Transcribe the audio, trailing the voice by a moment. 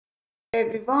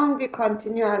Everyone, we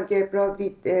continue algebra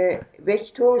with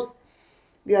vectors.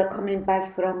 We are coming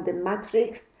back from the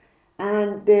matrix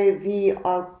and we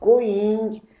are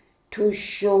going to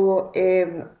show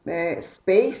a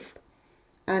space,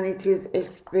 and it is a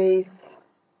space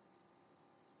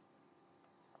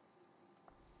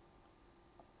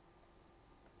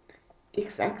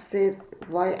x-axis,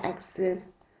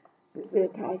 y-axis,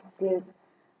 z-axis,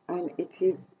 and it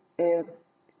is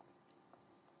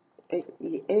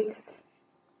ex,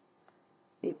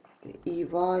 it's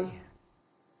ey,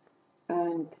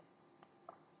 and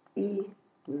ez.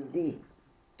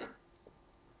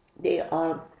 They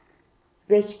are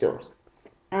vectors,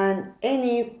 and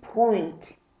any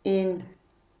point in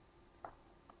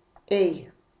A,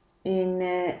 in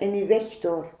any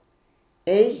vector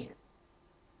A,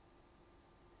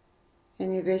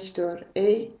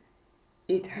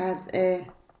 it has a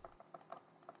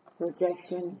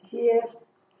projection here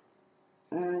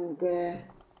and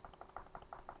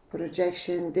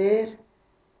projection there.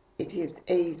 It is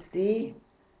AZ,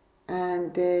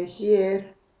 and here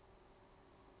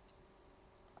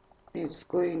it's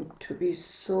going to be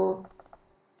so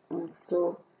and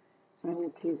so, and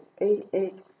it is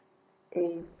AX,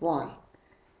 AY.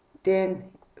 Then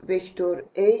vector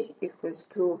A equals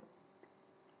to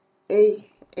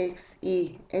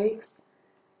AXEX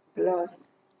plus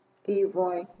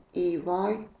EY,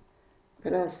 EY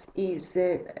plus EZ,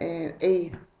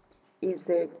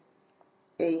 EZ,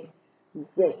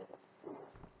 AZ.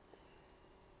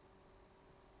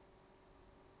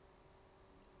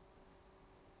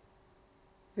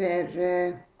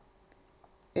 Where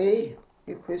A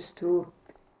equals to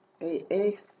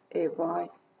AX, AY,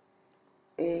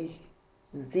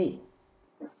 AZ.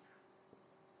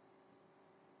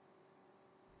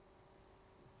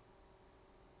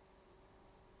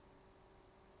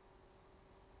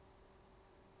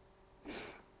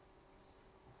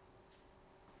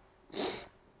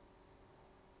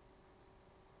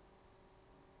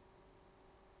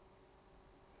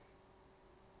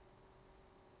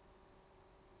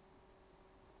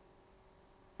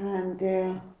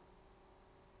 And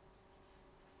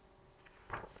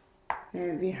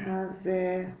we have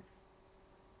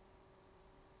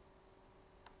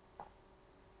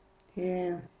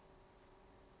here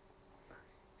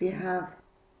we have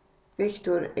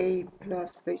vector A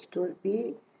plus vector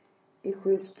B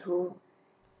equals to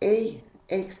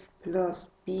AX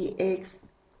plus BX,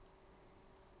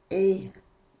 AY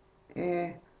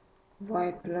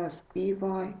plus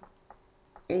BY,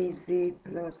 AZ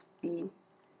plus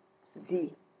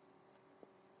BZ,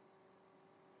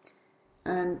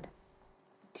 and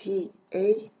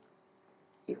TA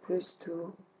equals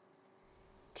to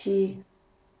TAX,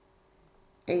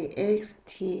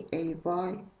 TAY,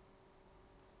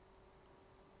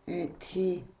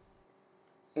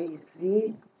 TAZ,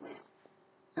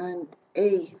 and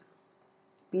AB.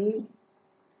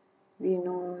 We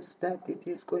know that it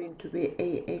is going to be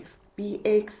AX,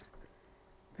 BX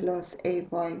plus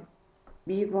AY,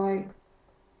 BY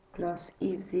plus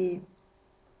EZ,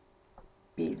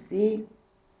 BZ,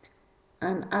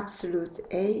 and absolute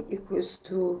A equals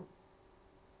to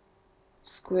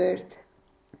squared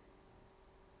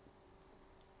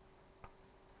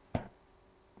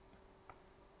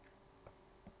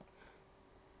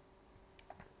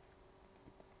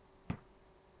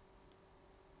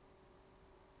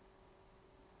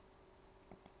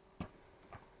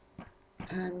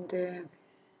and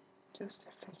just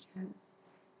a second.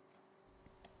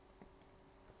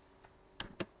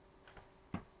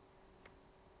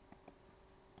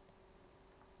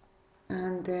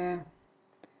 And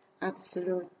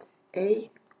absolute A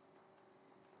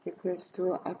equals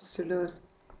to absolute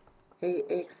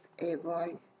AX,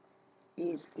 AY,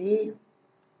 EZ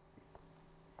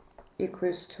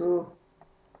equals to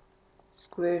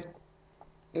squared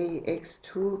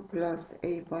AX2 plus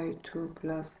AY2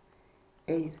 plus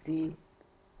AZ2.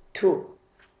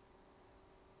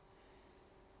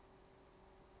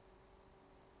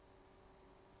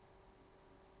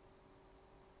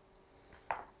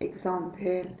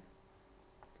 Example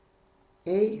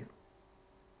A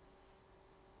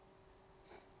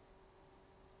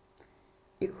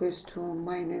equals to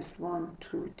 -1,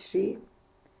 2, 3.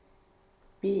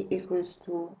 B equals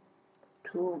to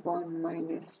 2, 1,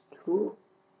 -2.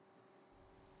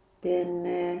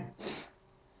 Then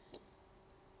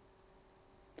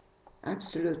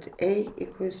absolute A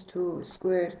equals to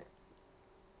squared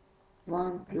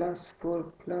 1 plus 4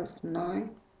 plus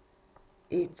 9.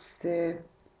 It's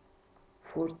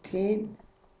 14.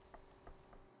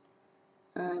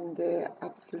 And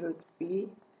absolute B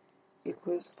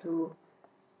equals to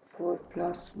 4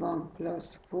 plus 1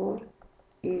 plus 4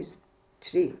 is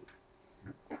 3.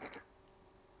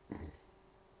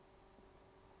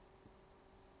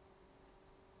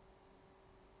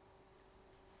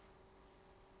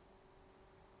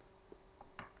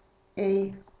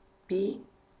 A, B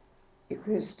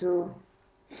equals to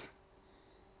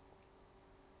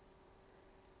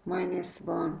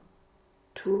 -1,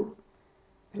 2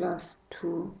 plus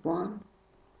 2, 1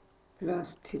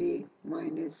 plus 3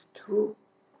 minus 2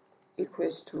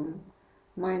 equals to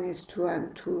 -2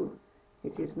 and 2,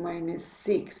 it is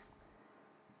 -6.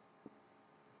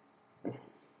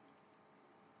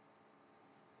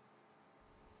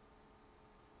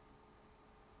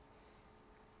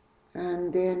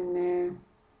 And then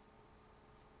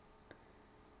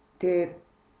the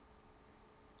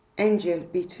angle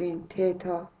between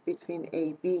theta, between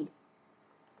A, B,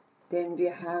 then we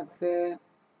have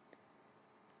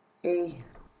A,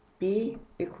 B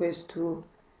equals to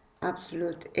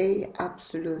absolute A,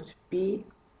 absolute B,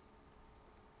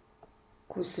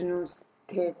 cosinus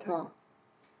theta,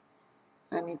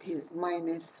 and it is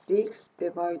 -6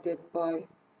 divided by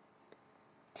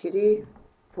 3,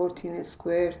 14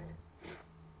 squared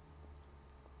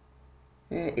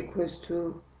equals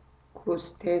to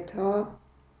cos theta,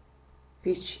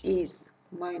 which is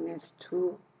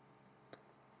 -2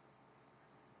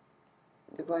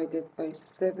 divided by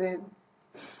 7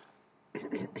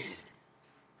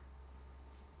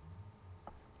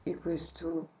 equals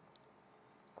to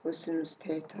cosinus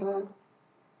theta,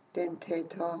 then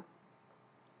theta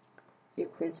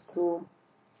equals to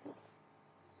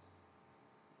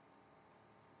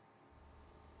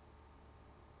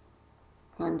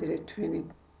 120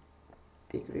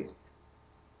 degrees.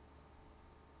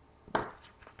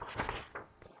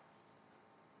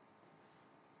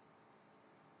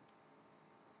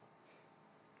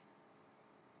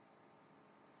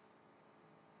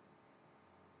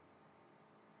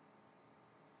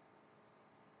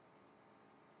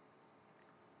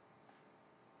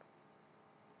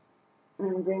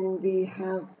 And then we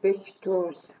have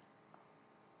vectors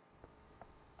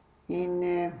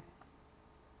in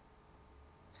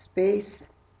space,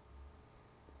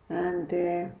 and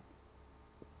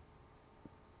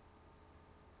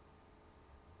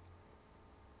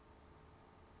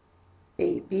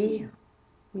AB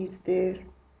is there.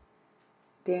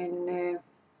 Then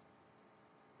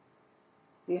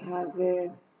we have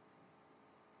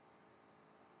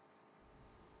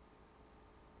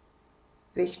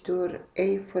vector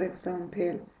A, for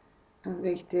example, and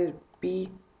vector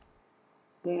B.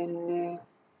 Then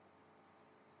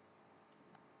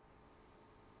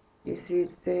this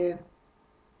is A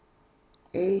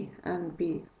and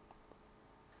B.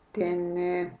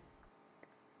 Then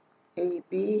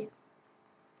AB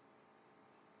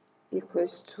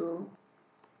equals to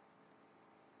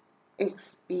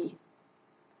XB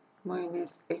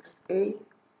minus XA,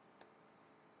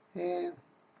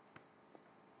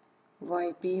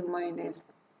 YB minus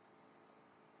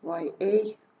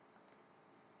YA,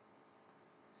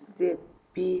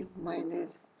 ZB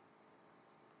minus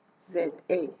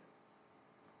ZA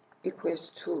equals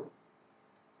to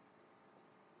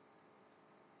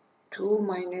 2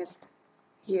 minus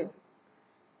here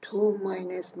 2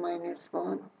 minus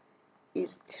 -1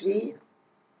 is 3,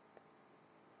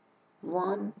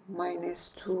 1 minus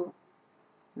 2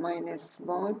 minus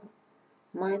 1,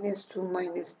 minus 2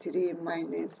 minus 3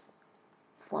 minus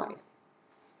 5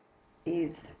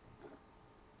 is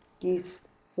this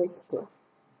vector.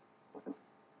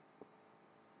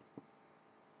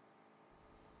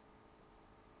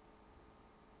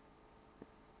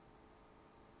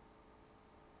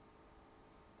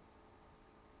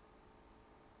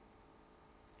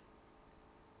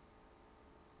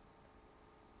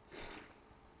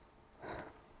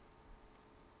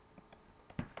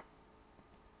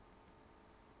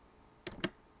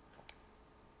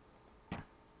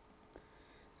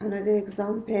 Another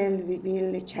example, we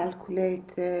will calculate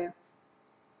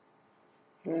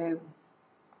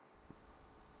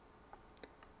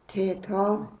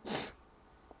theta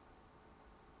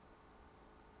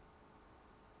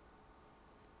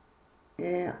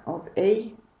of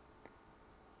A.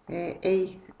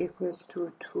 A equals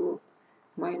to 2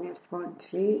 minus 1,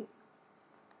 3.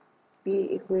 B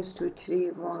equals to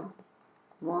 3, 1,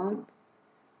 1.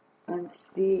 And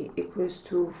C equals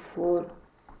to 4,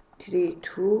 3,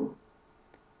 2.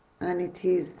 And it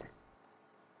is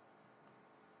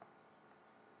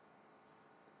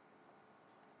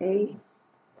A,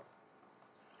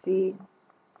 C,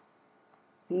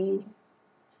 B,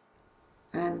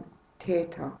 and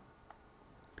theta.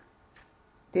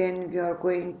 Then we are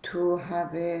going to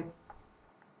have a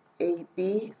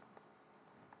AB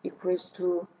equals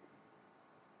to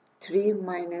 3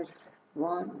 minus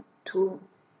 1, 2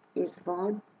 is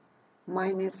 1,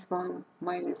 minus 1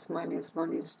 minus minus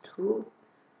 1 is 2,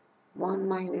 1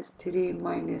 minus 3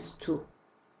 minus 2,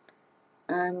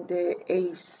 and the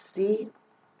AC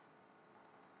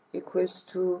equals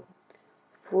to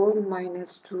 4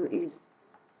 minus 2 is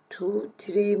 2,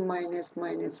 3 minus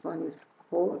minus 1 is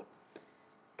 4,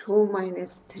 2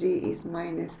 minus 3 is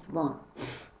minus 1.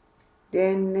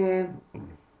 Then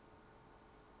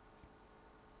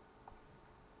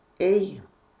A,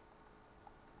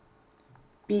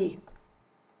 B,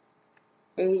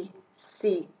 A,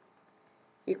 C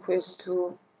equals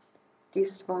to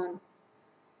this one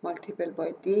multiplied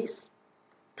by this,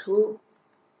 2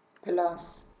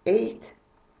 plus 8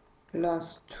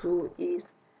 plus 2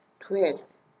 is 12,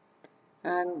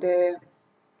 and the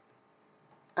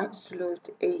absolute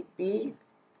AB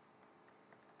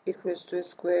equals to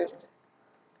squared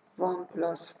 1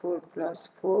 plus 4 plus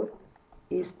 4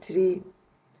 is 3,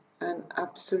 and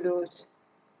absolute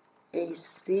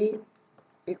AC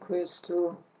equals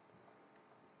to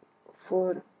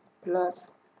 4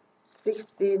 plus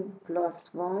 16 plus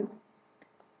 1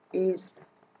 is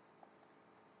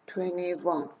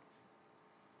 21.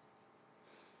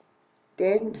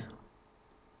 Then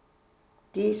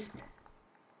this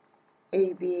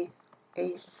AB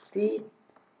AC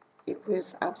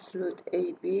equals absolute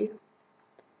AB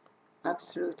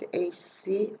absolute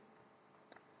AC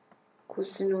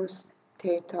cosinus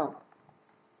theta.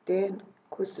 Then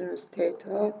cosinus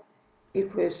theta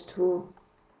equals to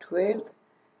 12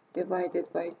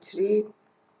 divided by 3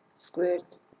 squared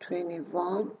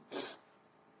 21.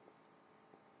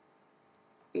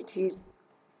 It is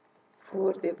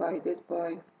 4 divided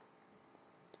by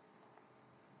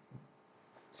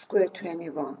square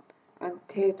 21, and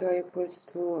theta equals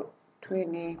to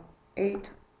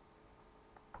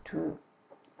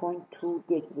 28.2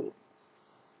 degrees.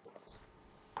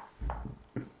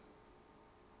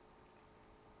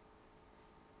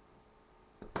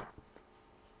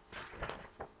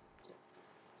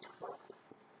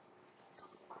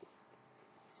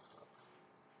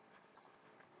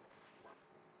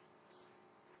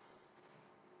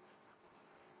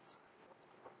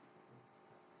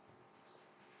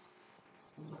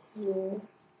 Here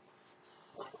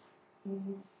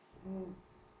is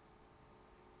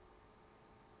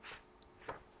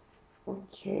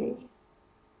okay.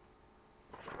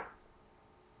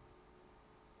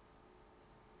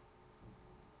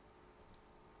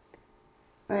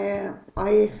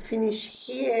 I finish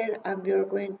here, and we are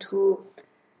going to,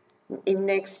 in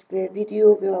next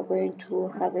video, we are going to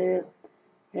have a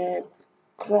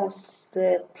cross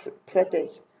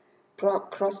product,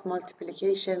 cross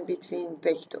multiplication between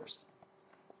vectors.